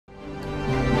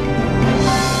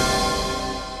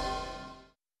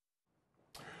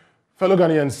Fellow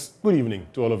Ghanaians, good evening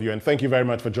to all of you, and thank you very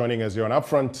much for joining us here on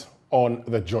Upfront on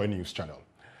the Joy News channel.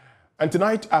 And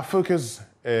tonight, our focus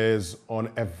is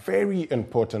on a very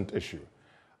important issue.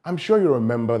 I'm sure you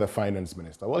remember the finance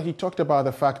minister. Well, he talked about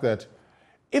the fact that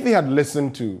if he had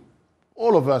listened to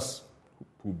all of us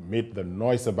who made the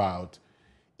noise about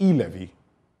e-levy,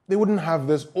 they wouldn't have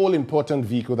this all-important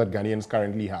vehicle that Ghanaians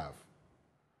currently have.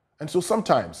 And so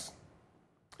sometimes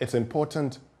it's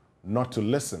important not to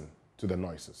listen to the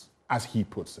noises, as he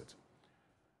puts it.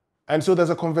 And so there's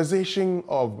a conversation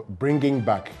of bringing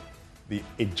back the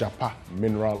Agyapa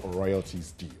Mineral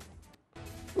Royalties Deal.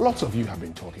 Lots of you have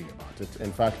been talking about it.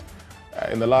 In fact,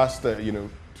 in the last 2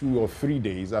 or 3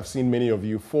 days, I've seen many of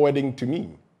you forwarding to me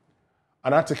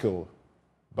an article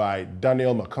by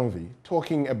Daniel McConvey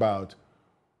talking about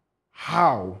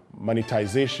how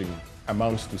monetization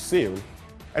amounts to sale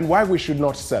and why we should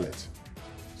not sell it.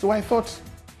 So I thought,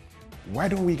 why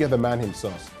don't we get the man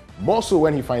himself, more so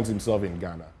when he finds himself in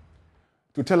Ghana,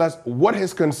 to tell us what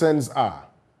his concerns are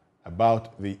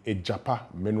about the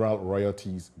Agyapa Mineral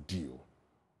Royalties Deal,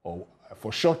 or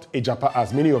for short, Agyapa,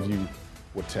 as many of you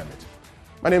would term it.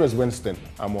 My name is Winston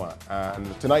Amwa,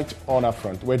 and tonight on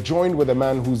Upfront, we're joined with a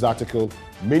man whose article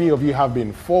many of you have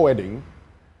been forwarding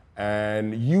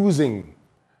and using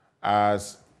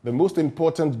as the most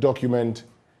important document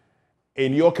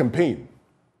in your campaign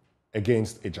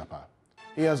against Agyapa.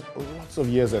 He has lots of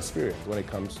years' experience when it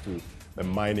comes to the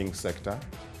mining sector,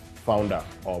 founder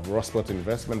of Upfront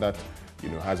Investment that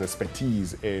has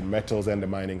expertise in metals and the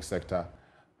mining sector,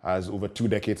 has over 2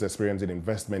 decades experience in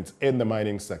investments in the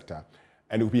mining sector,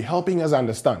 and will be helping us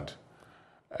understand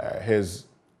his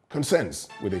concerns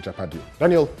with the Agyapa deal.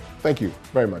 Daniel, thank you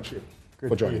very much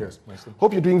for joining us.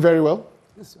 Hope you're doing very well.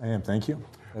 Yes, I am. Thank you.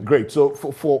 Great. So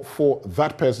for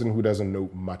that person who doesn't know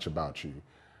much about you,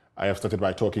 I have started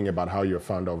by talking about how you're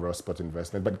founder of Upfront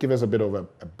Investment, but give us a bit of a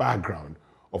background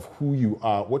of who you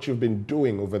are, what you've been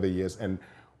doing over the years, and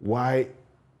why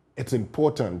it's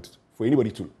important for anybody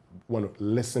to want to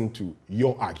listen to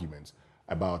your arguments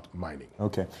about mining.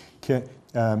 Okay.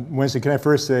 Winston, can I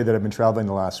first say that I've been traveling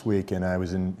the last week, and I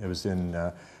was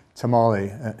in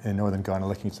Tamale in northern Ghana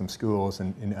looking at some schools,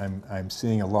 and I'm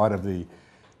seeing a lot of the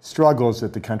struggles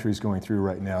that the country is going through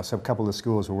right now. So a couple of the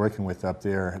schools we're working with up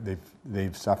there,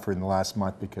 they've suffered in the last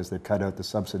month because they've cut out the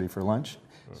subsidy for lunch.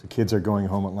 So kids are going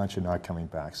home at lunch and not coming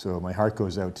back. So my heart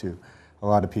goes out to a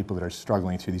lot of people that are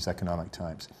struggling through these economic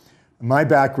times. My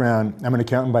background, I'm an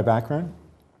accountant by background,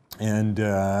 and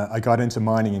I got into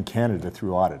mining in Canada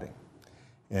through auditing.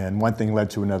 And one thing led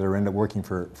to another. I ended up working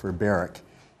for Barrick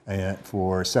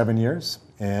for 7 years.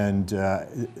 And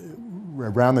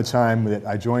around the time that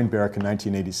I joined Barrick in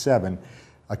 1987,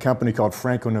 a company called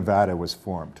Franco-Nevada was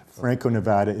formed.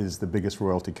 Franco-Nevada is the biggest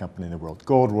royalty company in the world,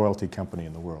 gold royalty company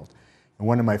in the world. And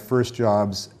one of my first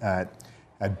jobs at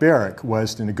Barrick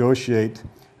was to negotiate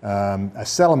a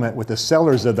settlement with the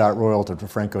sellers of that royalty for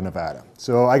Franco-Nevada.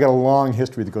 So I got a long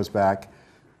history that goes back, I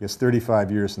guess,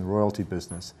 35 years in the royalty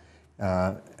business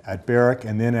at Barrick,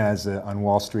 and then on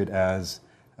Wall Street as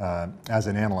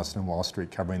an analyst on Wall Street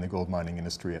covering the gold mining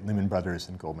industry at Lehman Brothers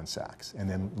and Goldman Sachs, and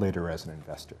then later as an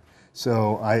investor.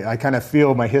 So I kind of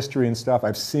feel my history and stuff.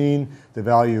 I've seen the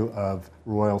value of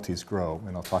royalties grow,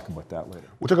 and I'll talk about that later.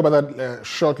 We'll talk about that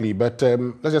shortly, but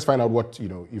let's just find out what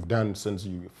you've done since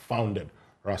you founded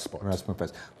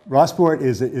Upfront. Upfront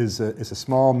is a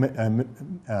small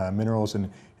minerals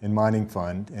and mining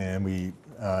fund, and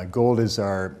gold is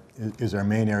our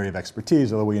main area of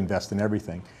expertise, although we invest in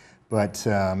everything. But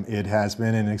it has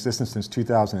been in existence since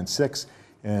 2006,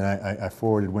 and I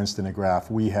forwarded Winston a graph.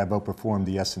 We have outperformed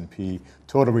the S&P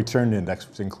Total Return Index,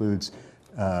 which includes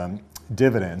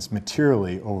dividends,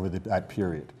 materially over that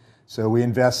period. So we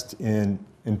invest in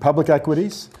public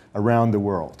equities around the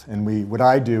world. And what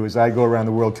I do is I go around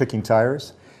the world kicking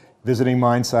tires, visiting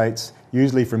mine sites,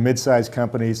 usually for mid-sized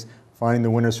companies, finding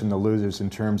the winners from the losers in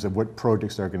terms of what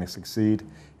projects are going to succeed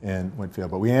and what fail.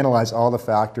 But we analyze all the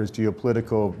factors,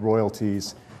 geopolitical,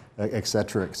 royalties, et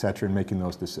cetera, in making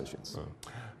those decisions.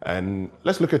 And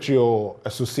let's look at your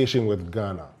association with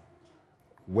Ghana.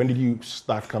 When did you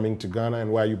start coming to Ghana,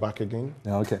 and why are you back again?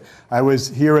 Okay. I was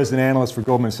here as an analyst for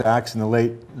Goldman Sachs in the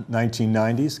late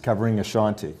 1990s, covering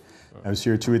Ashanti. I was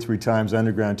here 2 or 3 times,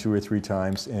 underground 2 or 3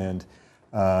 times, and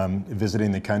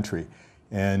visiting the country.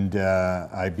 And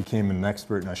I became an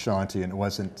expert in Ashanti, and it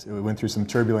went through some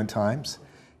turbulent times.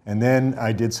 And then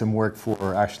I did some work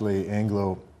for actually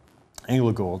Anglo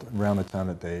Gold around the time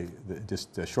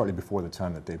that shortly before the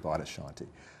time that they bought Ashanti.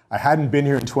 I hadn't been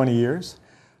here in 20 years.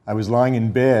 I was lying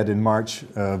in bed in March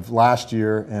of last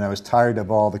year, and I was tired of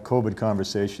all the COVID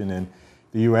conversation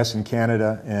the US and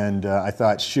Canada, and I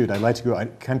thought, shoot, I'd like to go,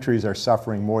 countries are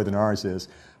suffering more than ours is.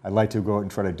 I'd like to go out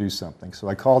and try to do something. So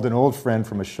I called an old friend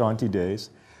from Ashanti days.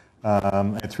 I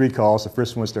had 3 calls. The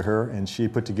first one was to her, and she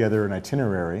put together an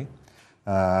itinerary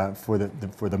for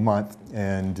the month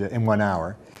and in 1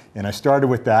 hour. And I started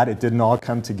with that. It didn't all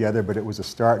come together, but it was a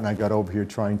start, and I got over here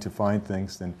trying to find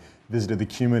things and visited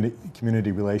the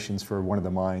community relations for one of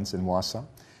the mines in Wassa.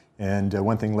 And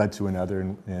one thing led to another,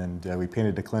 and we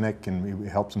painted a clinic, and we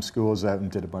helped some schools out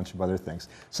and did a bunch of other things.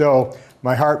 So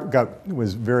my heart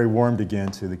was very warmed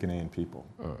again to the Ghanaian people.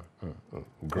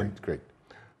 Great, great.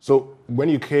 So when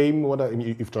you came,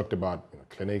 you've talked about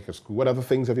clinic, a school. What other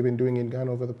things have you been doing in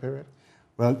Ghana over the period?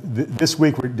 Well, this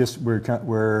week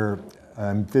we're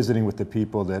visiting with the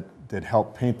people that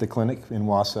helped paint the clinic in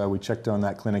Wassa. We checked on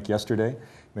that clinic yesterday,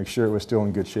 make sure it was still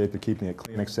in good shape, and keeping it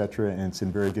clean, etc., and it's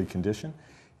in very good condition.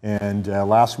 And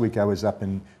last week I was up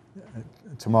in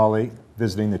Tamale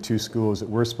visiting the 2 schools that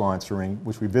we're sponsoring,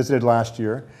 which we visited last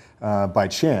year by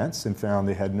chance and found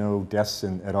they had no desks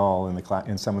at all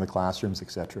in some of the classrooms,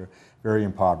 etc. Very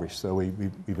impoverished. So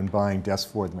we've been buying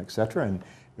desks for them, etc. And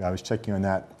I was checking on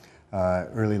that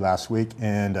early last week,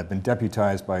 and I've been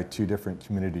deputized by 2 different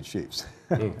community chiefs.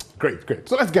 Great, great.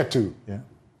 So let's get to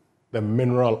the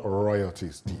Mineral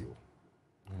Royalties Deal.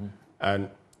 And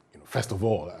first of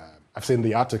all, I've seen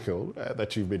the article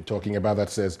that you've been talking about that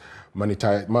says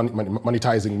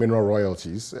monetizing mineral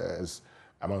royalties as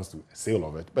amounts to a sale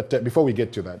of it. But before we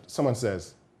get to that, someone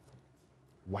says,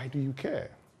 why do you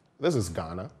care? This is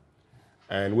Ghana,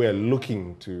 and we're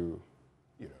looking to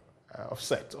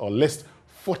offset or list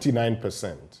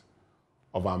 49%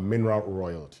 of our mineral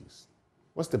royalties.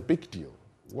 What's the big deal?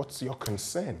 What's your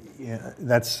concern? Yeah,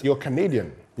 You're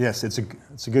Canadian. Yes, it's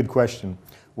a good question,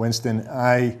 Winston.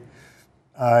 On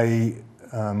I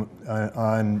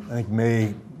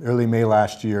think early May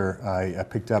last year, I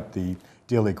picked up the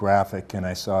Daily Graphic and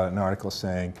I saw an article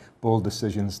saying bold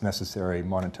decisions necessary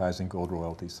monetizing gold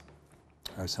royalties,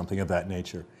 or something of that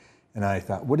nature. And I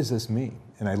thought, what does this mean?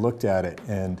 And I looked at it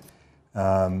and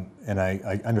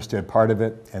I understood part of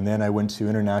it. And then I went to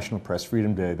International Press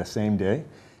Freedom Day the same day,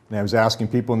 and I was asking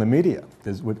people in the media,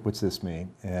 what's this mean?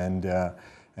 And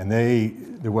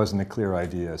there wasn't a clear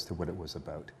idea as to what it was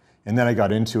about. And then I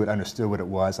got into it, understood what it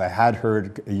was. I had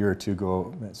heard a year or 2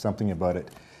 ago something about it.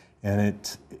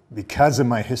 And because of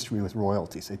my history with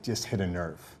royalties, it just hit a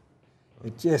nerve.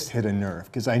 It just hit a nerve,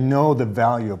 because I know the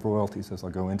value of royalties, as I'll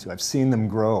go into. I've seen them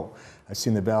grow. I've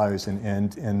seen the values.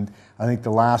 And I think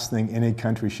the last thing any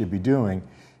country should be doing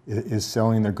is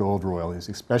selling their gold royalties,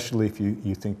 especially if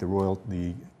you think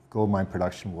the gold mine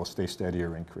production will stay steady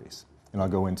or increase. And I'll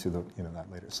go into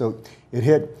that later. So it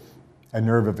hit a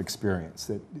nerve of experience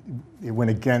that it went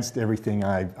against everything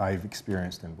I've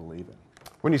experienced and believe in.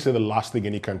 When you say the last thing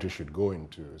any country should go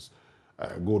into is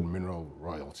gold mineral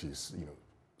royalties,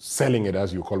 selling it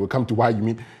as you call it, we'll come to why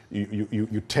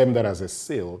you term that as a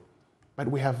sale, but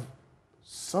we have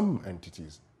some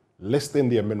entities listing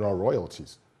their mineral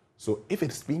royalties. So if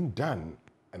it's being done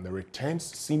and the returns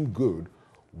seem good,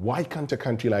 why can't a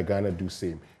country like Ghana do the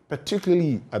same,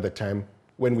 particularly at the time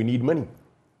when we need money?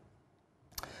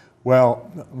 Well,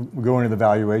 we'll go into the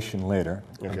valuation later,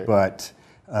 okay. But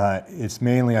it's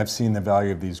mainly I've seen the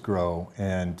value of these grow,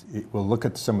 and we'll look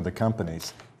at some of the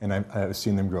companies, and I've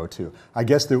seen them grow too. I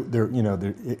guess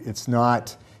it's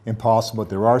not impossible.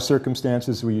 There are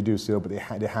circumstances where you do so, but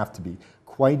they have to be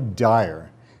quite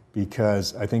dire,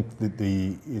 because I think that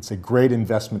it's a great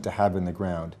investment to have in the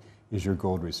ground is your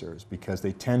gold reserves, because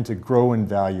they tend to grow in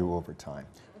value over time.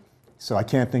 So I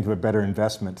can't think of a better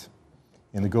investment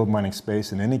in the gold mining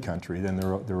space in any country than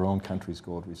their own country's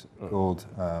gold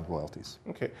royalties.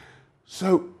 Okay,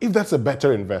 so if that's a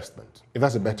better investment,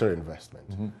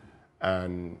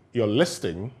 and you're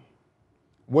listing,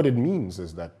 what it means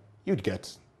is that you'd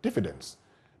get dividends,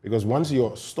 because once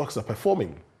your stocks are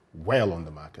performing well on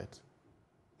the market,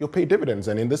 you'll pay dividends,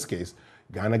 and in this case,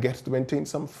 Ghana gets to maintain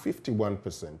some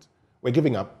 51%. We're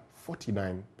giving up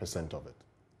 49% of it.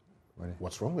 Right.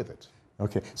 What's wrong with it?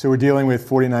 Okay, so we're dealing with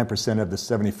 49% of the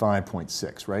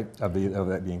 75.6, right, of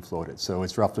that being floated. So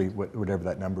it's roughly whatever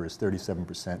that number is,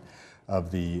 37% of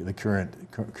the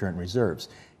current reserves.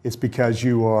 It's because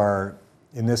you are,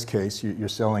 in this case, you're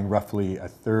selling roughly a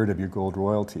third of your gold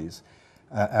royalties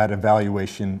at a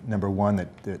valuation, number one,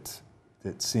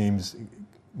 that seems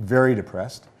very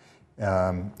depressed,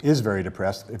 is very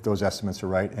depressed if those estimates are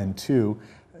right, and 2,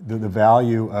 the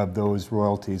value of those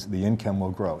royalties, the income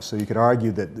will grow. So you could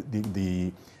argue that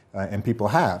and people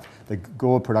have, the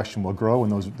gold production will grow,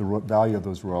 and the value of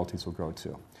those royalties will grow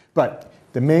too. But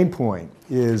the main point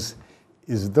is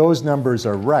those numbers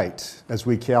are right, as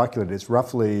we calculate, it's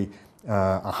roughly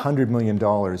 $100 million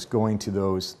going to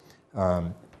those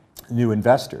new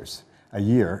investors a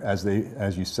year as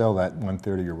you sell that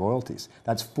 1/3 of your royalties.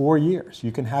 That's 4 years.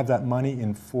 You can have that money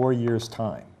in 4 years'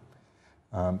 time.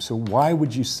 So why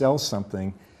would you sell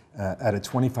something at a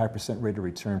 25% rate of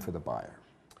return for the buyer?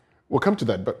 We'll come to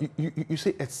that, but you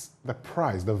say it's the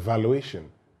price, the valuation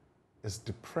is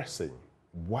depressing.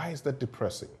 Why is that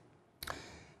depressing?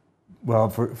 Well,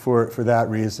 for that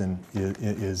reason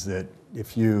is that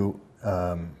if you,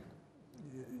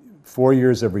 4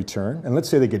 years of return, and let's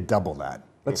say they get double that.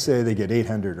 Let's say they get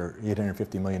 $800 or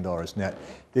 $850 million net,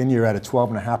 then you're at a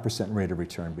 12.5% rate of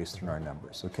return based on our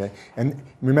numbers, okay? And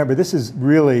remember, this is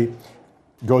really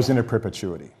goes into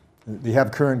perpetuity. You have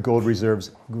current gold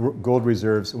reserves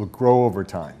will grow over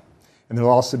time. And there'll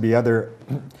also be other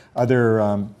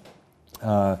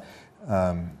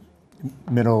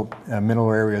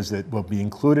mineral areas that will be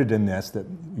included in this that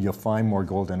you'll find more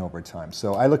gold in over time.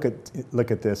 So I look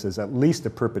at this as at least a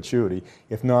perpetuity,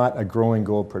 if not a growing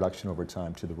gold production over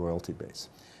time to the royalty base.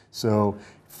 So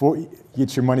you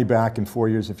get your money back in 4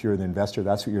 years if you're the investor,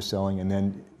 that's what you're selling, and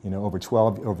then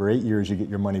over 8 years you get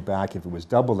your money back. If it was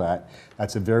double that,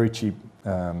 that's a very cheap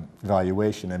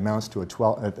valuation. It amounts to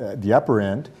at the upper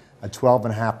end, a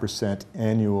 12.5%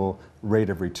 annual rate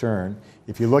of return.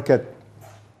 If you look at,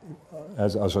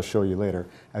 as I'll show you later,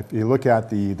 if you look at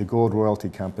the gold royalty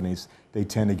companies, they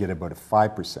tend to get about a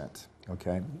 5%,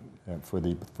 okay, for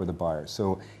the buyer.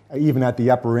 So even at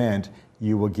the upper end,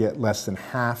 you will get less than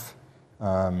half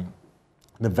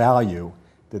the value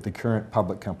that the current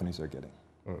public companies are getting.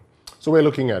 So we're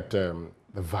looking at the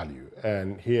value,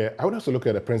 and here I would also look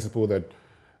at a principle that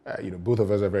both of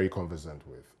us are very conversant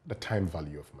with: the time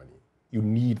value of money. You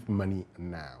need money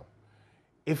now.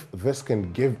 If this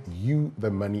can give you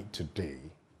the money today,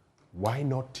 why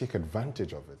not take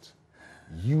advantage of it?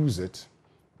 Use it,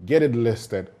 get it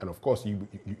listed, and of course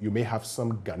you may have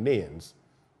some Ghanaians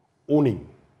owning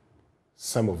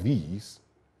some of these.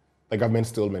 The government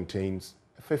still maintains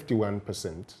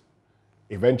 51%.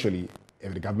 Eventually,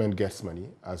 if the government gets money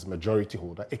as majority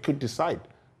holder, it could decide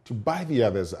to buy the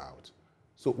others out.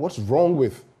 So what's wrong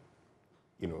with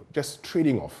just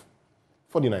trading off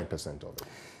 49% of it?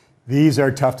 These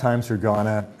are tough times for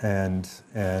Ghana, and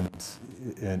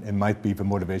it might be the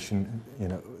motivation,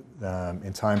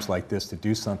 in times like this to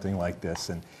do something like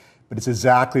this. But it's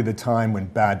exactly the time when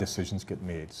bad decisions get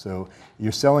made. So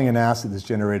you're selling an asset that's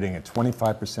generating a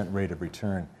 25% rate of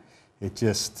return.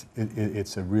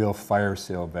 It's a real fire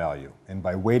sale value. And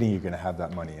by waiting, you're going to have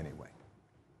that money anyway.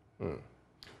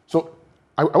 So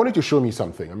I wanted to show me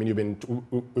something. I mean,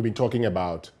 we've been talking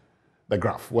about the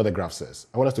graph, what the graph says.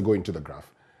 I want us to go into the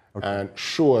graph. Okay. And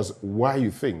show us why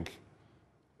you think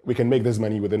we can make this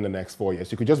money within the next 4 years.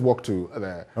 You could just walk to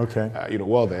the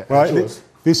wall there. Well,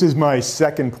 this is my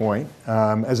second point.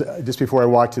 Just before I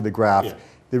walk to the graph, yeah.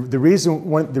 the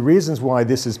reasons why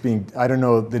this is being, I don't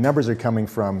know, the numbers are coming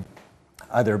from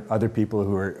other people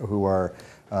who are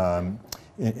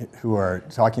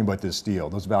talking about this deal.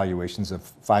 Those valuations of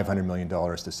 $500 million to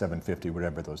 $750,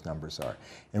 whatever those numbers are,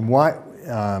 and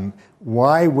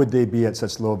why would they be at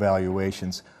such low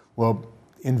valuations? Well,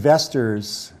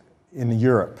 investors in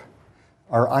Europe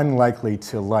are unlikely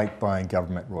to like buying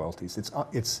government royalties.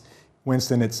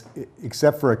 Winston,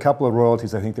 except for a couple of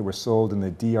royalties I think that were sold in the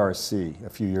DRC a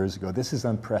few years ago, this is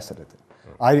unprecedented.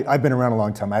 I've been around a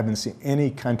long time. I haven't seen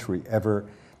any country ever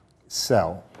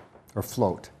sell or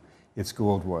float its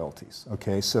gold royalties.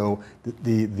 Okay, so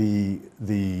the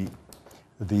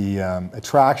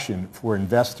attraction for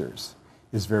investors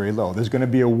is very low. There's going to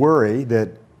be a worry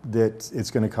that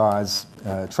it's going to cause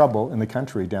trouble in the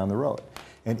country down the road.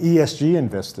 And ESG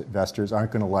investors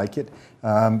aren't going to like it.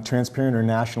 Transparent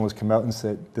International has come out and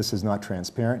said this is not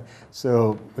transparent.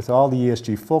 So with all the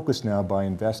ESG focus now by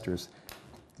investors,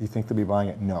 do you think they'll be buying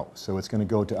it? No. So it's going to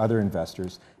go to other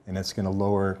investors, and it's going to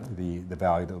lower the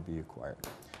value that will be acquired.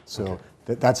 So okay.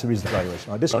 That's the reason the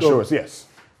valuation. Show us, yes.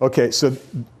 Okay, so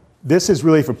this is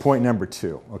really for point number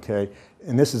 2, okay?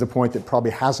 And this is a point that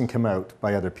probably hasn't come out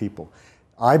by other people.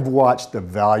 I've watched the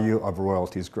value of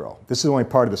royalties grow. This is only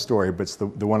part of the story, but it's the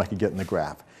one I could get in the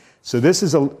graph. So this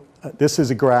is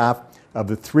a graph of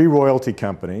the 3 royalty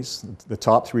companies, the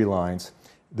top 3 lines,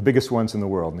 the biggest ones in the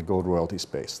world in the gold royalty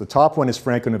space. The top one is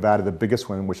Franco-Nevada, the biggest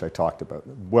one, which I talked about.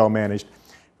 Well managed,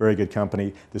 very good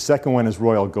company. The second one is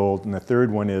Royal Gold, and the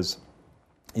third one is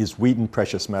Wheaton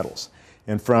Precious Metals.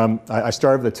 And I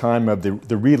started at the time of the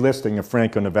relisting of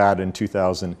Franco-Nevada in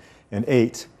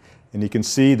 2008, and you can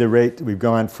see the rate we've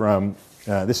gone from,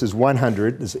 this is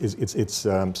 100,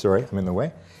 sorry, I'm in the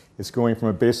way. It's going from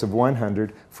a base of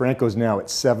 100. Franco's now at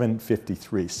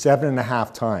 753,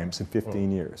 7.5 times in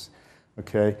 15 years.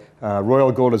 Okay,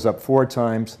 Royal Gold is up 4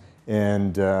 times,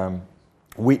 and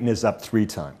Wheaton is up 3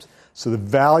 times. So the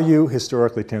value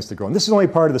historically tends to grow. And this is only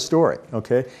part of the story,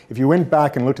 okay? If you went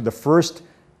back and looked at the first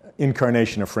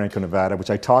incarnation of Franco-Nevada,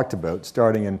 which I talked about,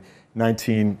 starting in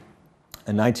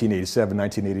 1987,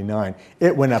 1989,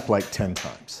 it went up like 10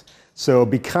 times. So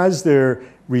because their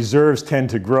reserves tend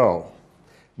to grow,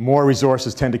 more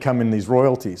resources tend to come in these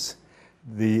royalties.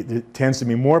 There tends to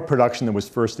be more production than was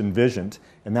first envisioned,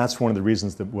 and that's one of the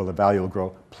reasons that the value will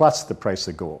grow, plus the price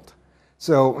of gold.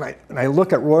 So when I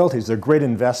look at royalties, they're great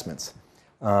investments.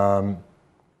 Don't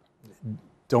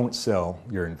sell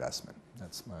your investment.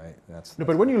 No,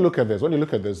 but when you look at this,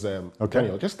 okay.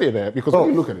 Daniel, just stay there, because when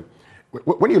you look at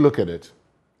it,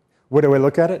 what do I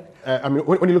look at it? I mean,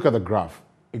 when you look at the graph,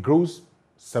 it grows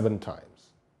 7 times.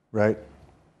 Right.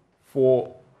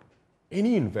 For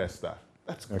any investor,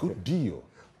 that's a good deal.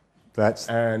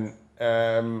 And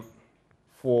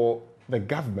for the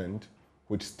government,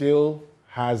 which still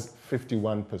has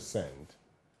 51%,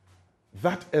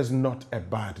 that is not a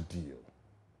bad deal.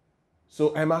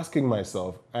 So I'm asking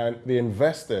myself, and the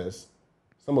investors,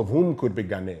 some of whom could be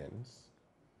Ghanaians,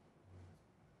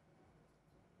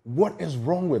 what is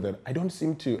wrong with it? I don't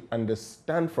seem to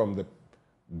understand from the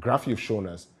graph you've shown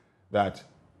us that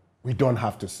we don't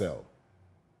have to sell.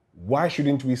 Why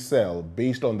shouldn't we sell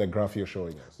based on the graph you're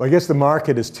showing us? Well, I guess the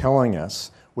market is telling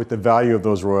us what the value of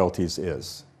those royalties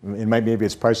is. Maybe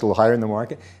it's priced a little higher in the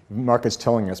market. The market's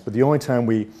telling us, but the only time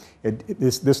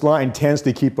this line tends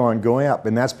to keep on going up,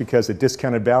 and that's because the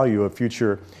discounted value of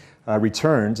future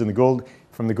returns from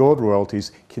the gold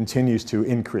royalties continues to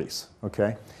increase.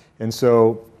 Okay, and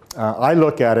so I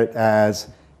look at it as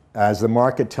the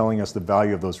market telling us the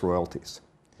value of those royalties.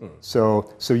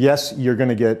 So yes, you're going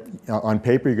to get on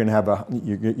paper you're going to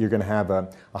have a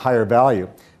higher value,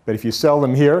 but if you sell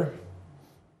them here,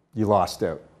 you lost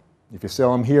out. If you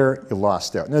sell them here, you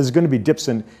lost out. Now, there's going to be dips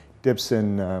and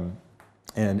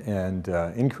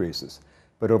increases,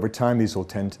 but over time these will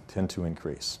tend to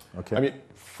increase. Okay. I mean,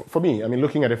 for me, I mean,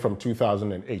 looking at it from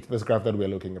 2008, this graph that we're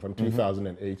looking at from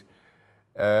 2008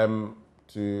 to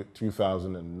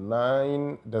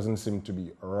 2009 doesn't seem to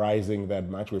be rising that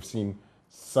much. We've seen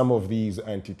some of these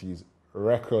entities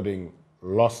recording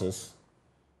losses,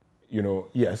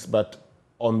 yes, but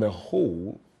on the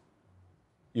whole,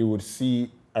 you would see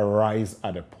a rise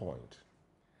at a point.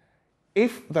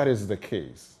 If that is the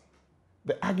case,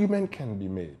 the argument can be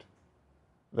made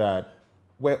that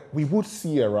we would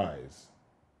see a rise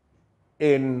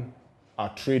in our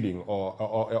trading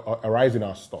or a rise in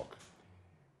our stock.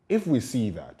 If we see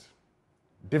that,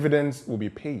 dividends will be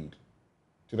paid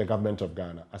to the government of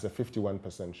Ghana as a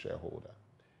 51% shareholder.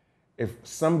 If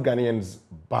some Ghanaians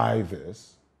buy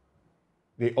this,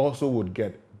 they also would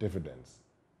get dividends.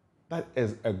 That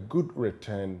is a good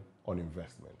return on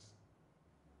investments.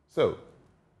 So,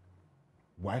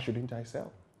 why shouldn't I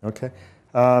sell? Okay.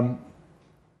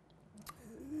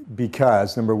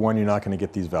 Because, number one, you're not going to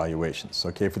get these valuations,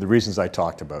 okay, for the reasons I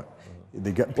talked about.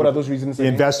 What are those reasons? The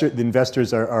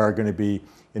investors are going to be,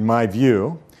 in my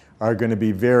view, are going to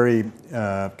be very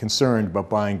concerned about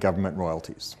buying government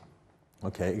royalties,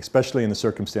 okay, especially in the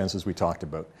circumstances we talked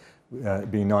about.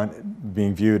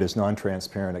 Being viewed as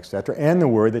non-transparent, et cetera, and the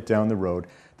worry that down the road,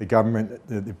 the government,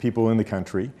 the people in the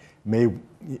country may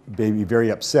be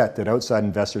very upset that outside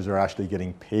investors are actually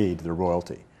getting paid the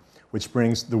royalty, which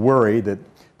brings the worry that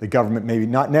the government, maybe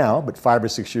not now, but 5 or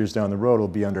 6 years down the road, will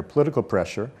be under political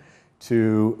pressure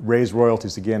to raise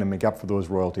royalties again and make up for those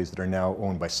royalties that are now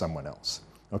owned by someone else.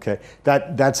 Okay,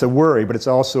 that's a worry, but it's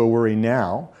also a worry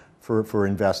now for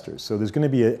investors. So there's going to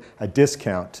be a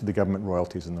discount to the government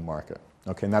royalties in the market.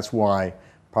 Okay, and that's why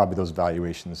probably those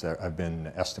valuations have been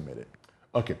estimated.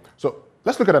 Okay, so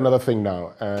let's look at another thing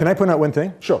now. Can I point out one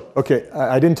thing? Sure. Okay,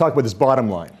 I didn't talk about this bottom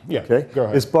line. Yeah, okay? Go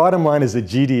ahead. This bottom line is the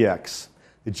GDX.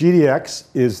 The GDX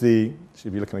is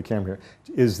should be looking at the camera here,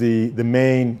 is the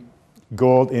main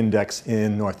gold index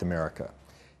in North America.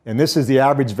 And this is the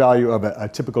average value of a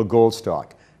typical gold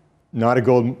stock. Not a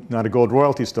gold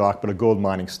royalty stock, but a gold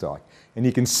mining stock. And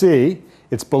you can see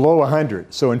it's below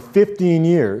 100. So in 15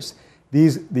 years,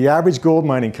 the average gold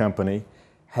mining company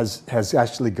has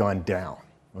actually gone down,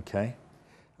 okay?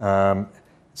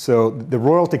 So the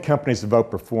royalty companies have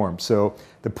outperformed. So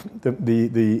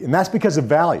and that's because of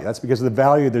value. That's because of the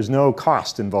value. There's no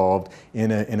cost involved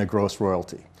in a gross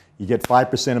royalty. You get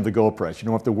 5% of the gold price. You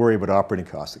don't have to worry about operating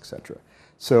costs, et cetera.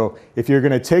 So if you're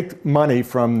going to take money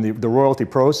from the royalty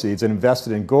proceeds and invest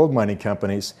it in gold mining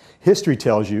companies, history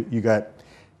tells you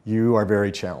you are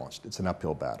very challenged. It's an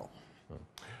uphill battle.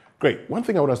 Great. One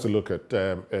thing I want us to look at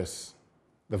is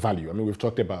the value. I mean, we've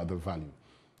talked about the value.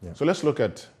 Yeah. So let's look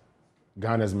at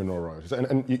Ghana's mineral royalties.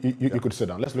 And you could sit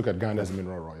down. Let's look at Ghana's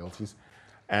mineral royalties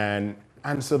and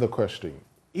answer the question.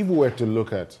 If we were to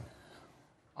look at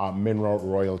our mineral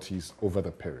royalties over the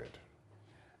period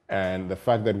and the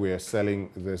fact that we are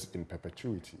selling this in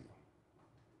perpetuity,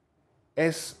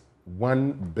 is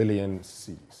 $1 billion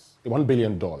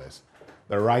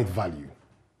the right value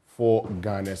for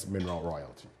Ghana's mineral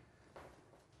royalty?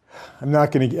 I'm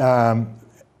not going to.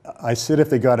 I said if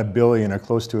they got $1 billion or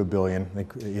close to $1 billion, like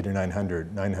 800 or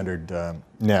 900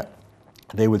 net,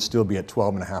 they would still be at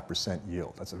 12.5%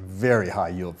 yield. That's a very high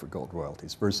yield for gold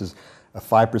royalties versus a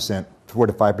 5%, 4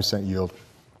 to 5% yield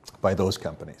by those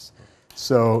companies.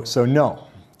 So no,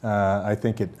 I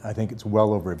think it's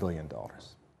well over $1 billion.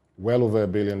 Well over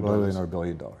 $1 billion. Well over $1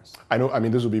 billion. I know. I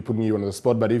mean, this will be putting you on the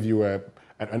spot, but if you were,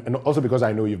 and also because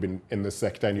I know you've been in the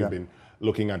sector and you've been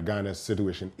looking at Ghana's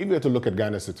situation. If you were to look at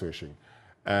Ghana's situation,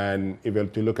 and if you were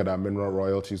to look at our mineral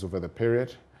royalties over the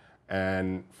period,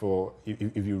 and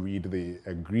if you read the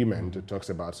agreement, it talks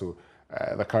about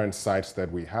the current sites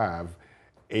that we have,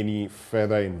 any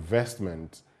further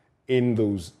investment in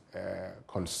those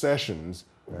concessions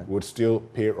would still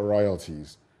pay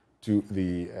royalties to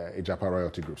the Agyapa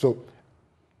Royalty Group. So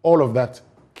all of that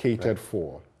catered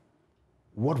for,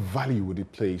 what value would it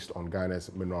place on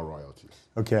Ghana's mineral royalties?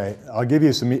 Okay, I'll give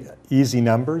you some easy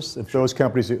numbers. If those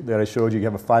companies that I showed you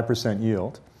have a 5%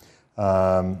 yield,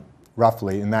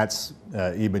 roughly, and that's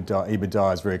EBITDA.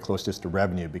 EBITDA is very close just to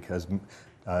revenue because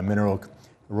mineral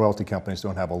royalty companies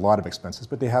don't have a lot of expenses,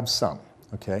 but they have some,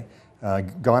 okay?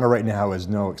 Ghana right now has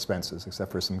no expenses except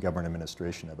for some government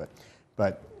administration of it.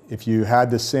 But if you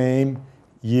had the same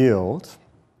yield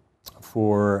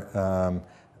for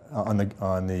on the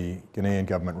Ghanaian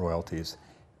government royalties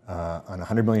on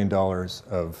 $100 million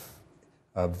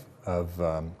of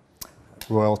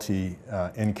royalty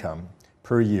income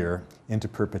per year into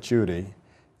perpetuity,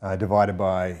 divided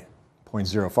by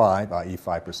 0.05, i.e.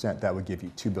 5%, that would give you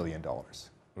 $2 billion.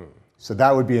 So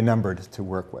that would be a number to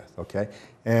work with, okay?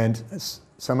 And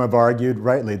some have argued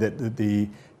rightly that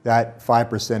that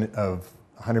 5% of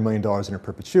 $100 million in a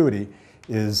perpetuity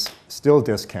is still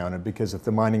discounted because if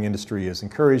the mining industry is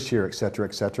encouraged here, et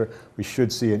cetera, we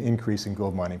should see an increase in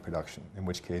gold mining production, in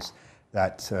which case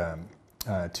that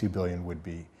 $2 billion would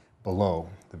be below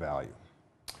the value.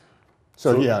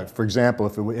 So yeah, for example,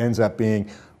 if it ends up being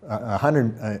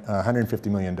 $150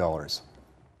 million,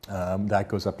 that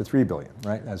goes up to $3 billion,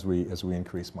 right, as we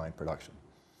increase mine production.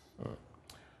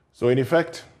 So in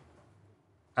effect,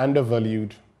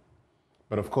 undervalued,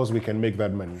 but of course we can make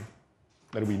that money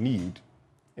that we need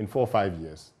in 4 or 5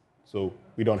 years, so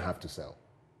we don't have to sell.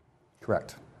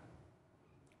 Correct.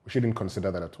 We shouldn't consider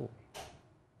that at all.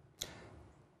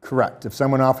 Correct. If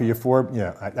someone offers you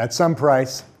at some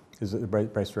price, is the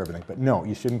right price for everything, but no,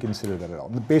 you shouldn't consider that at all.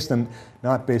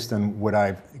 Not based on what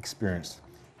I've experienced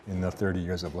in the 30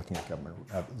 years of looking at government,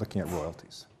 looking at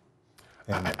royalties.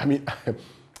 And I mean,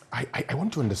 I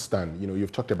want to understand.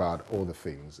 You've talked about all the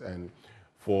things, and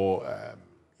for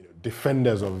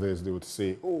defenders of this, they would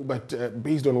say, "Oh, but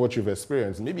based on what you've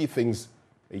experienced, maybe things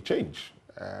may change.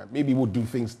 Maybe we'll do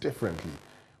things differently."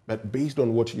 But based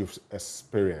on what you've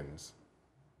experienced,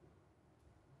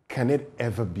 can it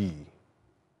ever be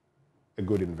a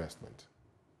good investment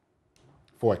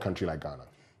for a country like Ghana?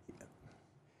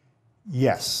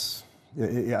 Yes.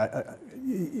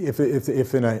 If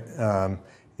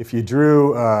you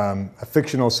drew a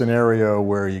fictional scenario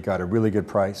where you got a really good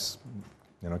price,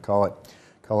 call it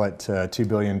 $2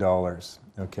 billion,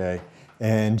 okay,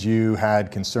 and you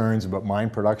had concerns about mine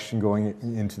production going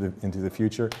into the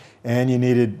future, and you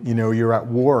needed, you're at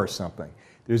war or something,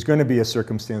 there's going to be a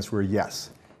circumstance where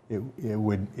yes, it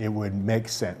would make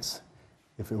sense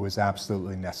if it was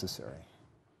absolutely necessary.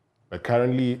 But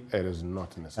currently, it is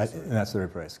not necessary. And that's the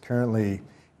right price. Currently,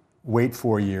 wait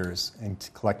 4 years and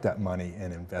collect that money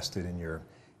and invest it in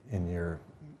your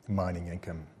mining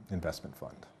income investment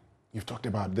fund. You've talked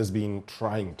about this being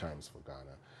trying times for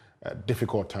Ghana,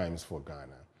 difficult times for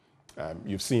Ghana.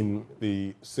 You've seen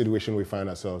the situation we find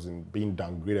ourselves in being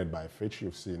downgraded by Fitch.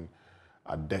 You've seen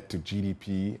our debt to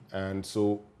GDP, and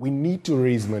so we need to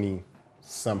raise money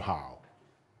somehow.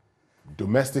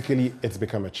 Domestically, it's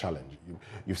become a challenge.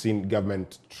 You've seen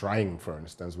government trying, for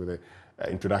instance, with the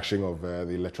introduction of the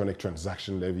electronic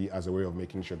transaction levy as a way of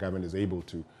making sure government is able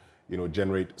to,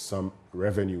 generate some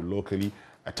revenue locally.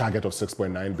 A target of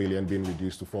 6.9 billion being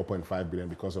reduced to 4.5 billion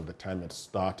because of the time it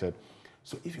started.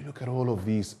 So if you look at all of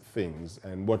these things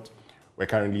and what we're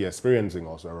currently experiencing,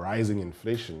 also a rising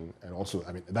inflation, and also,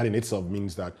 that in itself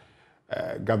means that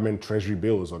government treasury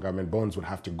bills or government bonds would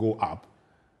have to go up.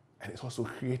 And it's also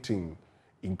creating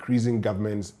increasing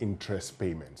government's interest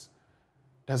payments.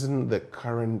 Doesn't the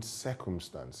current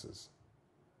circumstances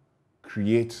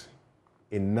create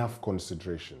enough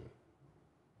consideration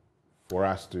for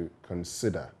us to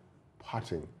consider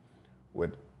parting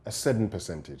with a certain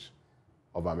percentage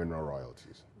of our mineral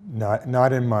royalties?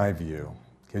 Not in my view,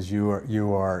 because you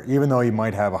are even though you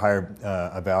might have a higher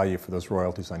value for those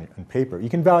royalties on paper, you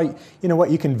can value. You know what?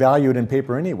 You can value it in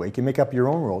paper anyway. You can make up your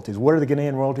own royalties. What are the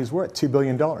Ghanaian royalties worth? $2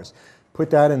 billion. Put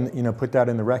that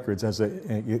in the records as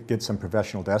you get some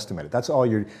professional to estimate it. That's all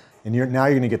now you're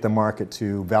going to get the market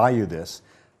to value this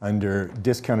under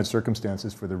discounted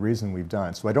circumstances for the reason we've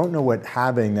done. So I don't know what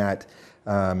having that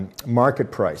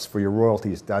market price for your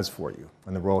royalties does for you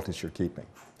and the royalties you're keeping.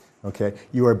 Okay,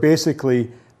 you are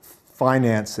basically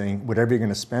financing whatever you're going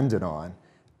to spend it on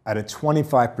at a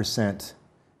 25%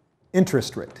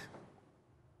 interest rate.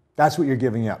 That's what you're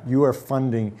giving up. You are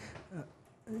funding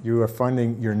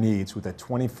your needs with a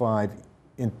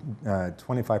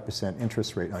 25%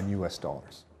 interest rate on US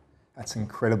dollars. That's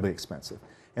incredibly expensive.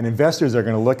 And investors are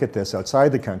going to look at this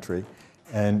outside the country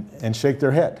and shake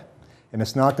their head. And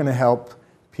it's not going to help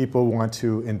people want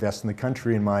to invest in the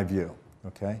country, in my view.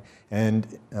 Okay? And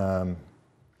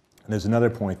there's another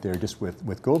point there, just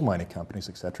with gold mining companies,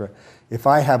 et cetera. If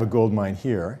I have a gold mine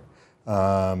here,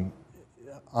 I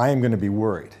am going to be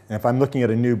worried. And if I'm looking at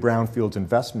a new brownfields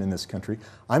investment in this country,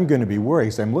 I'm going to be worried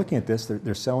because I'm looking at this,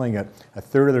 they're selling a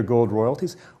third of their gold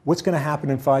royalties. What's going to happen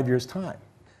in 5 years' time?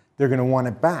 They're going to want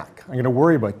it back. I'm going to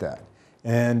worry about that.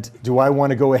 And do I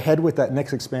want to go ahead with that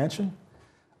next expansion?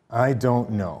 I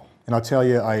don't know. And I'll tell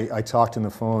you, I talked on the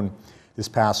phone this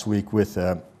past week with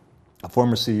a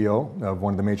former CEO of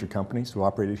one of the major companies who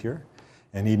operated here,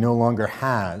 and he no longer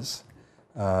has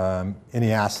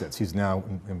any assets. He's now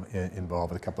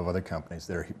involved with a couple of other companies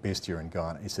that are based here in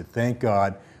Ghana. He said, "Thank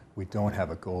God we don't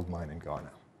have a gold mine in Ghana."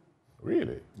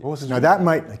 Really? What was his now that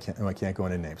might, I can't go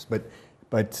into names, but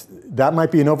that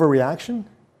might be an overreaction,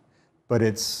 but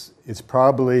it's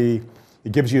probably,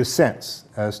 it gives you a sense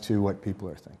as to what people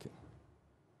are thinking.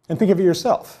 And think of it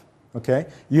yourself, okay?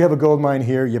 You have a gold mine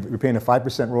here, you're paying a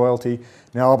 5% royalty,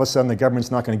 now all of a sudden the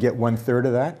government's not going to get 1/3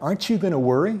 of that. Aren't you going to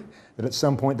worry that at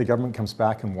some point the government comes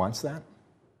back and wants that?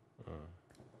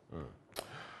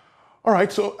 All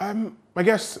right, so my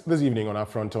guest this evening on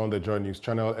Upfront on the Joy News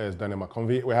channel is Daniel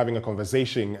McConvey. We're having a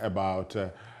conversation about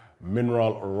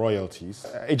mineral royalties,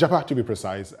 Agyapa to be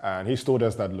precise, and he's told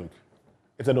us that, look,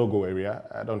 it's a no-go area.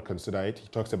 I don't consider it. He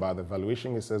talks about the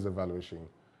valuation. He says the valuation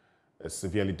is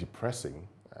severely depressing.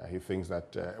 He thinks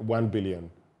that 1 billion,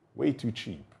 way too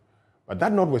cheap. But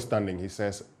that notwithstanding, he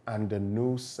says, under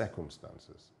no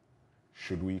circumstances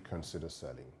should we consider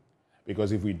selling.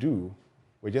 Because if we do,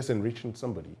 we're just enriching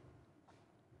somebody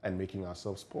and making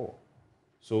ourselves poor.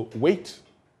 So wait,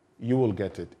 you will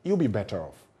get it. You'll be better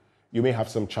off. You may have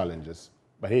some challenges,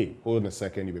 but hey, hold on a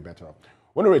second, you'll be better off.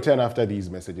 When we return after these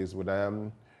messages, with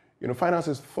find out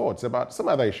his thoughts about some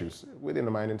other issues within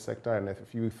the mining sector and a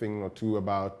few thing or two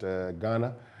about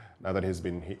Ghana, now that he's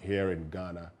been here in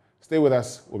Ghana. Stay with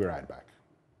us, we'll be right back.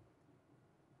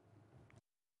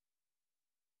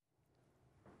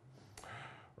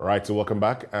 All right, so welcome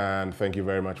back, and thank you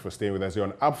very much for staying with us here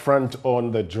on Upfront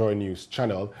on the Joy News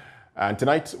channel. And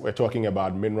tonight, we're talking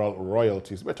about mineral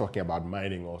royalties. We're talking about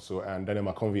mining also, and Daniel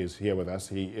McConvey is here with us.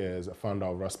 He is a founder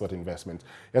of Rustport Investment.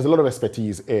 He has a lot of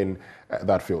expertise in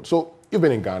that field. So you've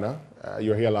been in Ghana.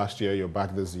 You were here last year. You're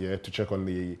back this year to check on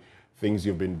the things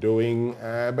you've been doing.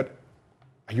 But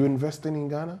are you investing in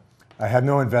Ghana? I have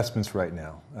no investments right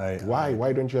now. Why?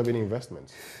 Why don't you have any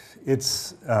investments?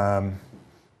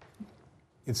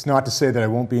 It's not to say that I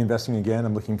won't be investing again.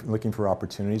 I'm looking for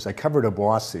opportunities. I covered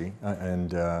Obuasi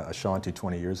and Ashanti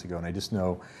 20 years ago, and I just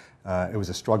know it was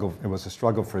a struggle. It was a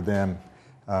struggle for them,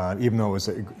 even though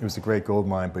it was a great gold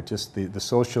mine. But just the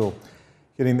social,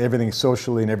 getting everything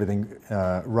socially and everything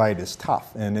right is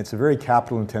tough, and it's a very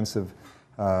capital-intensive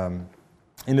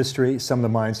industry. Some of the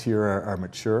mines here are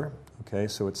mature. Okay,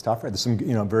 so it's tougher. There's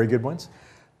some very good ones,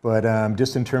 but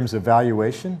just in terms of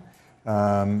valuation,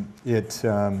 that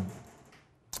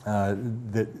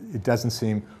it doesn't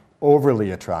seem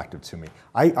overly attractive to me.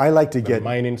 I like to get... The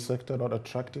mining sector not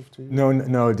attractive to you?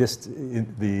 No, just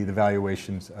the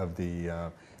valuations of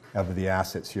the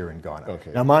assets here in Ghana.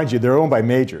 Okay. Now, mind you, they're owned by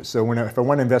majors. So if I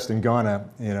want to invest in Ghana,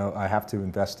 I have to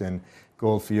invest in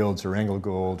Gold Fields or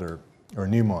AngloGold or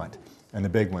Newmont. and the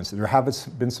big ones. There have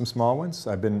been some small ones.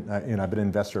 I've been an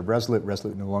investor of Resolute.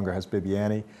 Resolute no longer has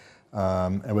Bibiani.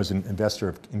 I was an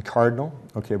investor in Cardinal,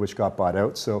 okay, which got bought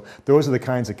out. So those are the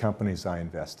kinds of companies I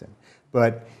invest in.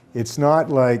 But it's not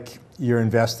like you're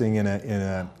investing in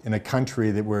a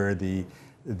country where the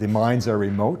mines are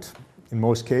remote. In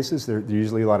most cases, there are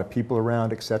usually a lot of people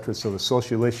around, et cetera. So the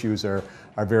social issues are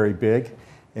very big,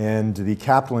 and the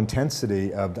capital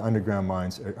intensity of the underground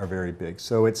mines are very big.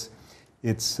 So it's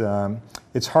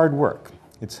hard work.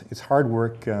 It's hard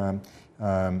work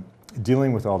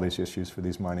dealing with all these issues for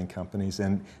these mining companies,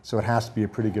 and so it has to be a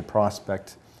pretty good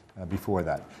prospect before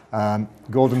that.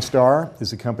 Golden Star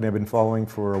is a company I've been following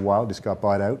for a while. Just got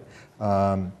bought out,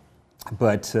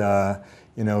 but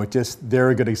they're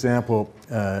a good example.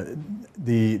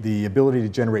 The ability to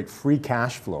generate free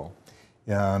cash flow,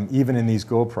 even in these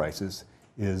gold prices,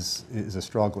 is a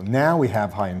struggle. Now we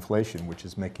have high inflation, which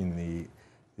is making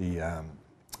the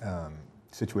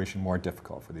situation more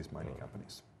difficult for these mining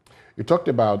companies. You talked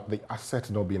about the assets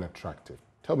not being attractive.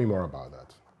 Tell me more about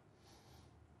that.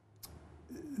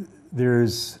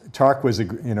 TARC was a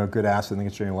good asset. I think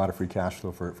it's generating a lot of free cash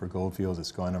flow for Goldfields.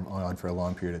 It's gone on for a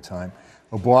long period of time.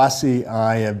 Obuasi,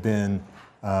 I have been,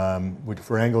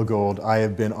 for AngloGold, I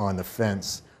have been on the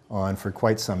fence on for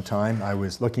quite some time. I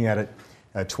was looking at it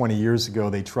 20 years ago.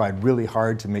 They tried really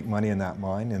hard to make money in that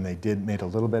mine, and they made a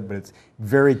little bit, but it's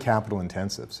very capital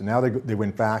intensive. So now they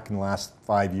went back in the last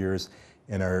 5 years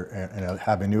and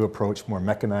have a new approach, more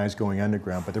mechanized, going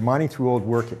underground, but they're mining through old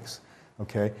workings,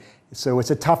 okay? So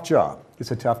it's a tough job.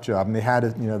 It's a tough job, and they had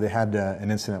an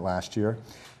incident last year.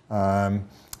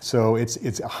 So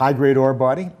it's a high-grade ore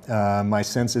body. My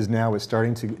sense is now it's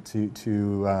starting to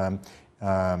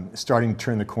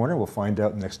turn the corner. We'll find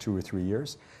out in the next 2 or 3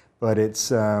 years, but it's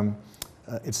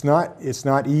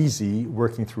not easy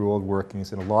working through old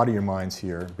workings, and a lot of your mines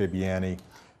here, Bibiani,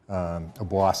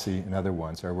 Obuasi, and other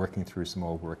ones are working through some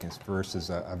old workings versus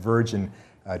a virgin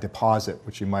deposit,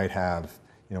 which you might have,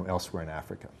 elsewhere in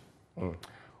Africa. Mm.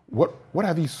 What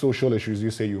are these social issues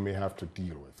you say you may have to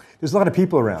deal with? There's a lot of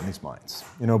people around these mines.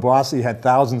 Obuasi had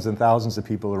thousands and thousands of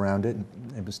people around it,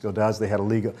 and it still does. They had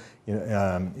illegal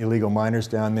miners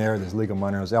down there. There's illegal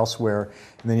miners elsewhere,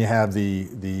 and then you have the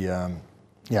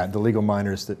legal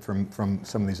miners that from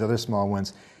some of these other small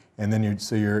ones, and then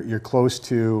you're close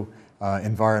to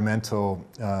environmental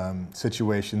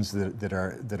situations that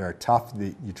are tough.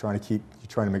 You're trying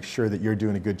to make sure that you're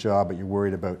doing a good job, but you're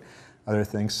worried about other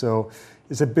things. So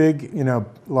it's a big, a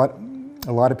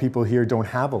lot of people here don't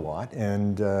have a lot,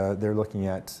 and they're looking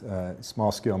at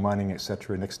small-scale mining, et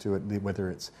cetera, next to it, whether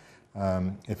it's,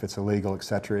 if it's illegal, et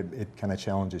cetera, it kind of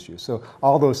challenges you. So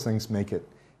all those things make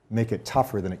it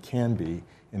tougher than it can be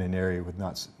in an area with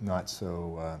not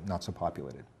so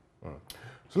populated. Mm.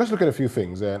 So let's look at a few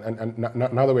things, and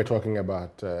now that we're talking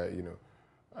about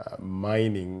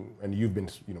mining, and you've been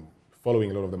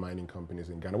following a lot of the mining companies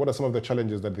in Ghana, what are some of the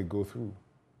challenges that they go through?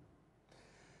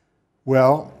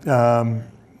 Well,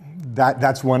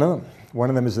 that's one of them. One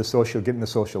of them is getting the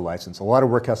social license. A lot of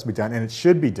work has to be done, and it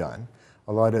should be done.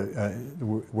 A lot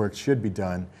of work should be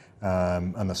done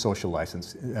on the social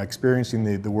license. Experiencing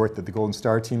the work that the Golden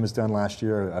Star team has done last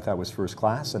year, I thought was first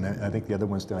class, and I think the other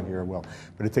one's done here well.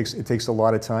 But it takes a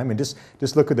lot of time, and just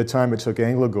look at the time it took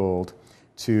AngloGold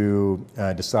to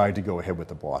decide to go ahead with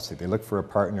the Obuasi. They look for a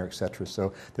partner, et cetera.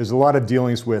 So there's a lot of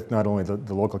dealings with not only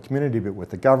the local community, but with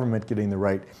the government, getting the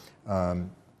right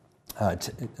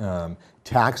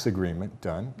tax agreement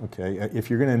done. Okay, if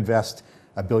you're going to invest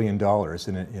 $1 billion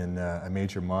in a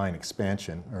major mine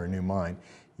expansion or a new mine,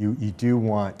 you do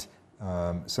want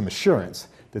some assurance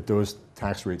that those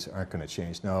tax rates aren't going to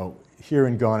change. Now, here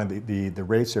in Ghana, the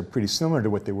rates are pretty similar to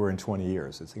what they were in 20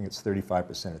 years. I think it's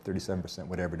 35% or 37%,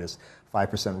 whatever it is.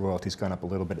 5% royalty's gone up a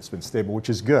little bit. It's been stable, which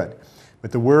is good.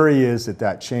 But the worry is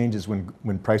that changes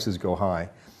when prices go high,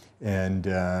 and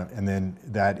then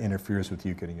that interferes with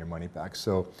you getting your money back.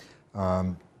 So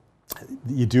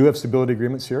you do have stability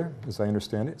agreements here, as I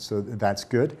understand it, so that's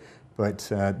good.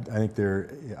 But I think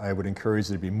I would encourage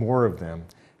there to be more of them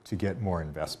to get more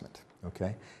investment.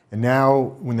 Okay, and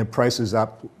now when the price is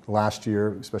up last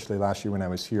year, especially last year when I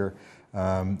was here,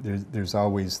 there's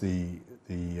always the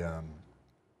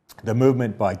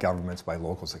movement by governments, by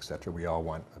locals, et cetera. We all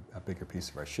want a bigger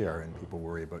piece of our share, and people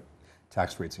worry about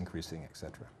tax rates increasing, et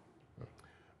cetera.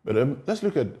 But let's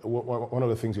look at one of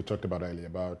the things you talked about earlier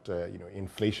about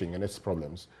inflation and its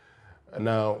problems.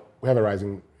 Now we have a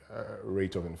rising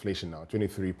rate of inflation now,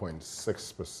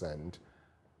 23.6%.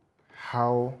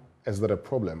 How is that a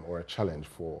problem or a challenge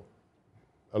for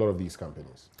a lot of these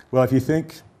companies? Well, if you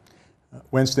think,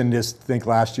 Winston, just think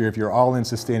last year, if your all-in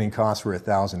sustaining costs were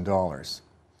 $1,000,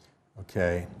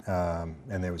 okay,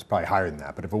 and it was probably higher than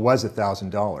that, but if it was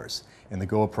 $1,000 and the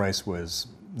gold price was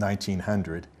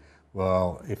 1,900,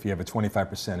 well, if you have a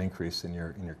 25% increase in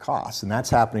your costs, and that's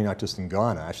happening not just in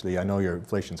Ghana. Actually, I know your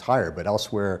inflation's higher, but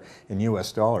elsewhere in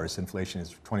U.S. dollars, inflation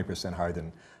is 20% higher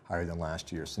than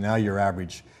last year. So now your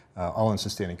average all-in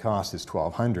sustaining cost is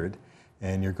 1,200,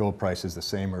 and your gold price is the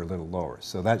same or a little lower.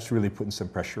 So that's really putting some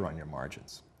pressure on your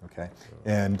margins. Okay,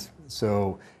 and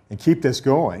keep this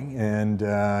going, and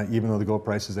even though the gold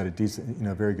price is at a decent,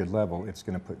 very good level, it's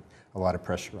going to put a lot of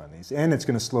pressure on these, and it's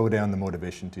going to slow down the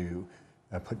motivation to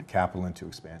put capital into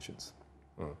expansions.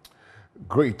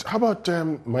 Great. How about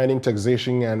mining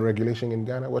taxation and regulation in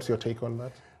Ghana? What's your take on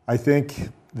that? I think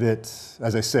that,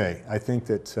 as I say, I think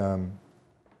that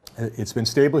it's been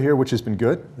stable here, which has been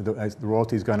good. The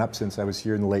royalty's gone up since I was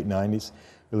here in the late 90s,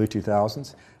 early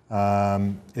 2000s.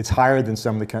 It's higher than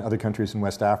some of the other countries in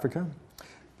West Africa,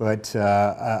 but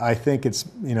I think it's,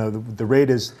 the rate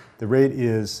is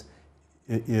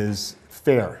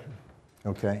fair.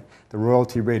 Okay, the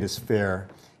royalty rate is fair.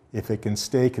 If it can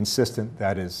stay consistent,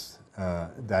 that'd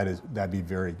be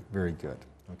very, very good.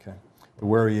 Okay. The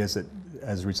worry is that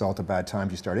as a result of bad times,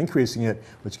 you start increasing it,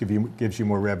 which gives you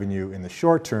more revenue in the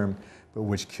short term, but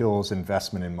which kills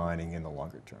investment in mining in the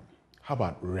longer term. How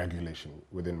about regulation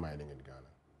within mining in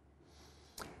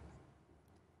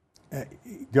Ghana?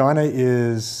 Ghana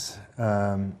is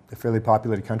a fairly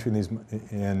populated country,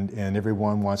 and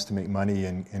everyone wants to make money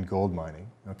in gold mining.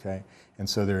 Okay, and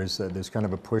so there's kind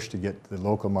of a push to get the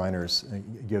local miners,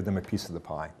 give them a piece of the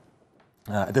pie.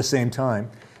 At the same time,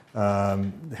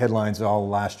 the headlines all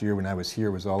last year when I was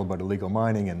here was all about illegal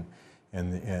mining and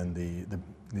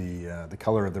the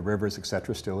color of the rivers, et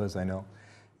cetera, still is, I know.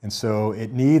 And so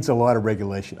it needs a lot of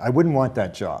regulation. I wouldn't want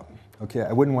that job. Okay,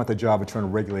 I wouldn't want the job of trying to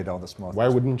regulate all the small things. Why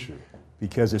wouldn't you?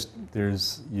 Because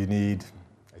you need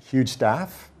a huge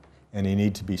staff, and you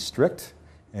need to be strict,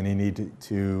 and you need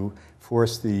to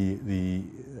force the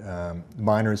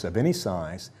miners of any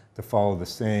size to follow the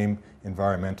same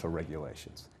environmental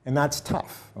regulations. And that's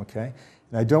tough, okay?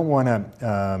 And I don't want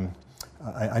to,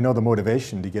 I know the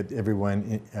motivation to get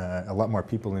everyone, a lot more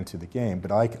people into the game,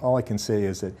 but all I can say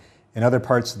is that in other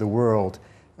parts of the world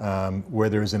where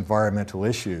there's environmental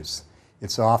issues,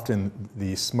 it's often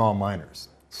the small miners.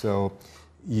 So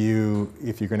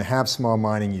if you're going to have small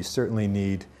mining, you certainly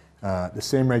need the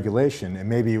same regulation, and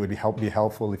maybe it would be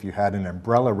helpful if you had an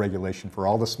umbrella regulation for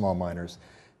all the small miners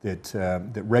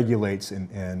that regulates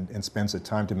and spends the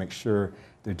time to make sure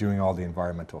they're doing all the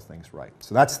environmental things right.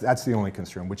 So that's the only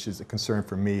concern, which is a concern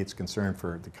for me, it's a concern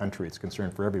for the country, it's a concern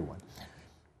for everyone.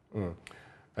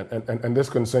 And this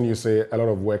concern, you say a lot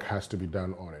of work has to be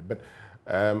done on it. But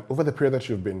over the period that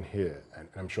you've been here, and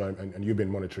I'm sure, and you've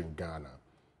been monitoring Ghana,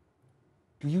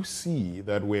 do you see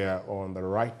that we're on the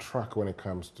right track when it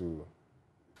comes to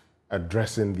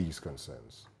addressing these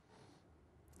concerns?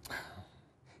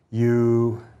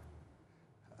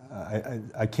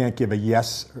 I can't give a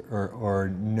yes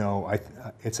or no.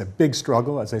 It's a big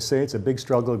struggle, as I say, it's a big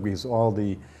struggle because all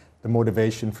the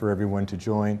motivation for everyone to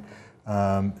join.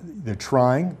 They're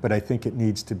trying, but I think it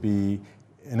needs to be,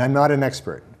 and I'm not an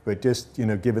expert, but just,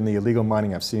 given the illegal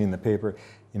mining I've seen in the paper,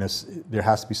 there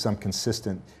has to be some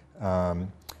consistent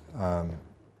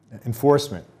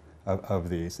enforcement of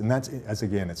these. And that's,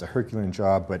 again, it's a Herculean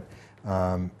job, but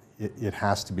it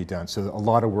has to be done. So a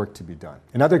lot of work to be done.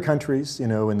 In other countries,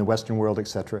 in the Western world, et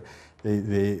cetera,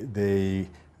 it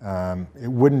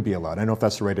wouldn't be allowed. I don't know if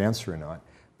that's the right answer or not,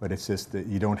 but it's just that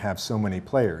you don't have so many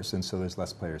players, and so there's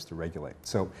less players to regulate.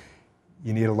 So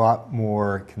you need a lot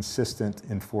more consistent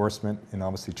enforcement and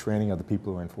obviously training of the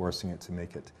people who are enforcing it to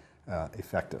make it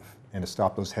effective and to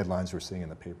stop those headlines we're seeing in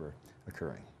the paper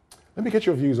occurring. Let me get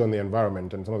your views on the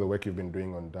environment and some of the work you've been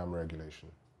doing on dam regulation.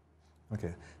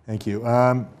 Okay, thank you.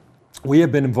 We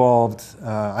have been involved,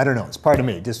 I don't know, it's part of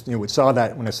me. Just, when I saw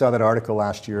that article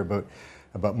last year about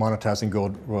monetizing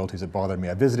gold royalties, it bothered me.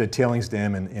 I visited a tailings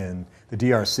dam in the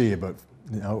DRC about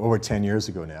over 10 years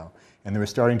ago now, and they were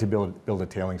starting to build a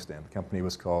tailings dam. The company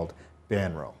was called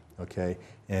Banro, okay?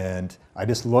 And I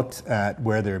just looked at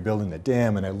where they were building the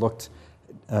dam, and I looked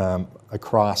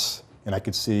across, and I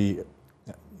could see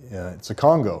it's a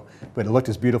Congo, but it looked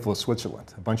as beautiful as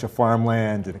Switzerland. A bunch of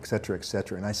farmland and et cetera,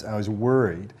 and I was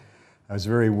worried. I was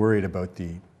very worried about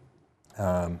the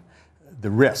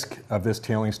risk of this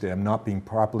tailings dam not being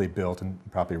properly built and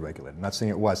properly regulated. I'm not saying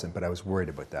it wasn't, but I was worried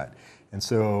about that. And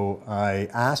so I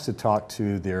asked to talk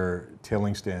to their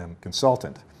tailings dam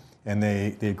consultant, and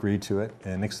they agreed to it.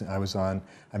 And next thing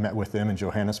I met with them in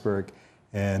Johannesburg,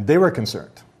 and they were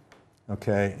concerned.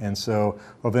 Okay, and so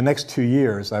over the next 2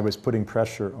 years, I was putting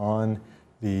pressure on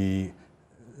the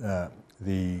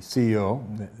the CEO,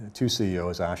 the two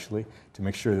CEOs actually, to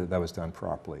make sure that that was done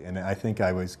properly. And I think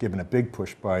I was given a big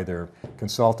push by their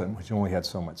consultant, which only had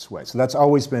so much sway. So that's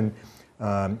always been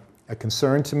a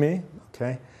concern to me,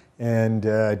 okay, and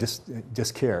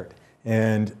just cared.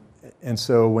 And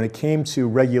so when it came to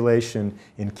regulation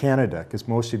in Canada, because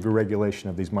most of the regulation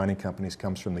of these mining companies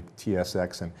comes from the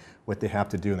TSX and what they have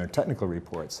to do in their technical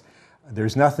reports,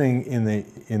 there's nothing in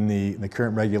the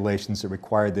current regulations that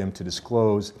required them to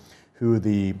disclose who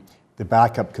the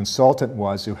backup consultant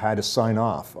was who had to sign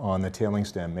off on the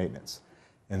tailings dam maintenance.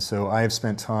 And so I have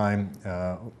spent time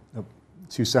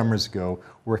 2 summers ago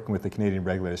working with the Canadian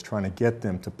regulators trying to get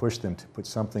them to push them to put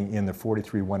something in the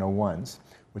 43101s,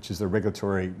 which is the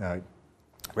regulatory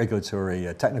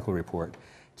technical report,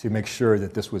 to make sure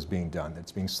that this was being done, that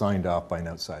it's being signed off by an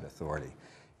outside authority.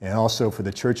 And also for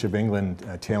the Church of England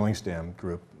tailings dam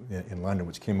group in London,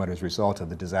 which came out as a result of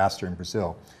the disaster in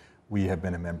Brazil, we have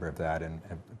been a member of that and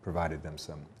have provided them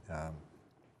some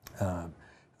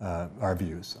our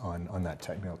views on that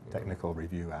technical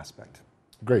review aspect.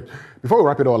 Great. Before we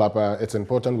wrap it all up, it's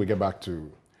important we get back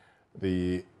to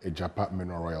the Agyapa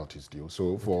Mineral Royalties Deal.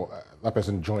 So for that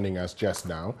person joining us just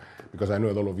now, because I know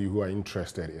a lot of you who are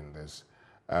interested in this,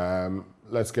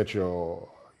 let's get your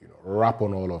wrap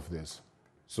on all of this.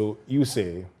 So you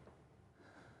say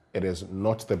it is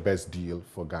not the best deal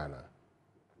for Ghana.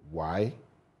 Why?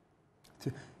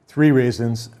 3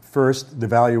 reasons. First, the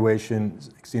valuation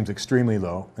seems extremely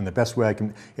low, and the best way I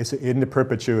can, it's into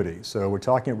perpetuity. So we're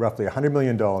talking roughly $100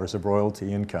 million of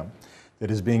royalty income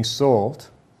that is being sold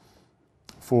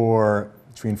for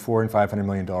between $400 and $500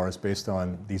 million based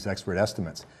on these expert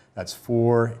estimates. That's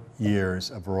 4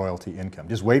 years of royalty income.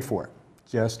 Just wait for it.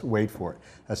 Just wait for it.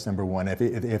 That's number one. If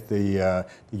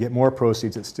you get more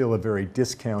proceeds, it's still a very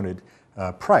discounted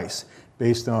price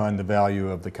based on the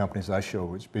value of the companies I show,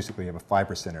 which basically have a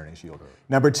 5% earnings yield.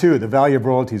 Number 2, the value of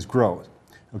royalties grows.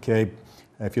 Okay,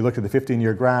 if you look at the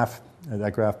 15-year graph,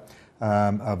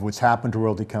 of what's happened to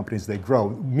royalty companies, they grow,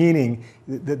 meaning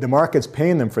the market's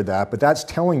paying them for that, but that's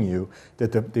telling you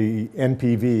that the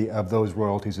NPV of those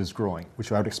royalties is growing,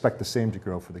 which I would expect the same to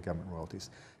grow for the government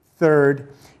royalties.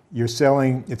 Third, you're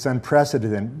selling, it's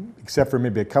unprecedented, except for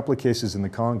maybe a couple of cases in the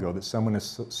Congo, that someone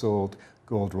has sold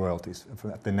gold royalties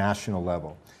at the national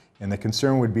level. And the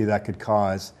concern would be that could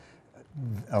cause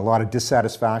a lot of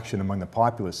dissatisfaction among the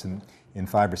populace in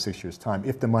 5 or 6 years' time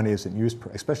if the money isn't used,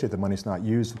 especially if the money's not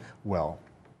used well.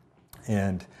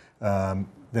 And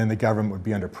then the government would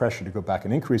be under pressure to go back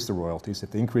and increase the royalties.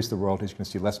 If they increase the royalties, you're going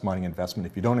to see less mining investment.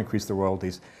 If you don't increase the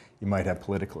royalties, you might have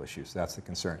political issues. That's the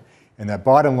concern. And that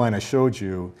bottom line I showed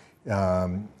you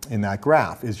in that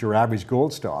graph is your average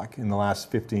gold stock in the last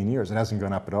 15 years. It hasn't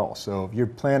gone up at all. So if you're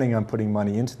planning on putting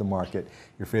money into the market,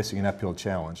 you're facing an uphill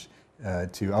challenge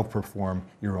to outperform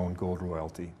your own gold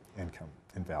royalty income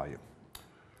and value.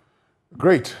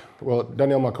 Great. Well,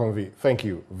 Daniel McConvey, thank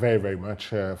you very, very much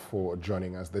for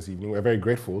joining us this evening. We're very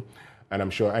grateful. And I'm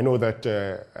sure, I know that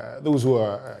those who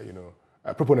are,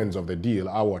 proponents of the deal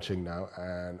are watching now,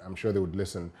 and I'm sure they would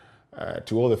listen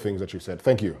to all the things that you said.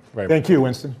 Thank you very much. Thank you,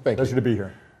 Winston. Pleasure to be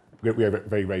here. We are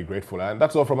very, very grateful. And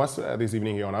that's all from us this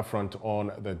evening here on Upfront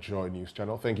on the Joy News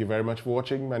channel. Thank you very much for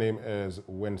watching. My name is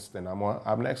Winston Amwa.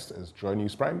 Up next is Joy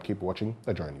News Prime. Keep watching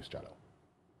the Joy News channel.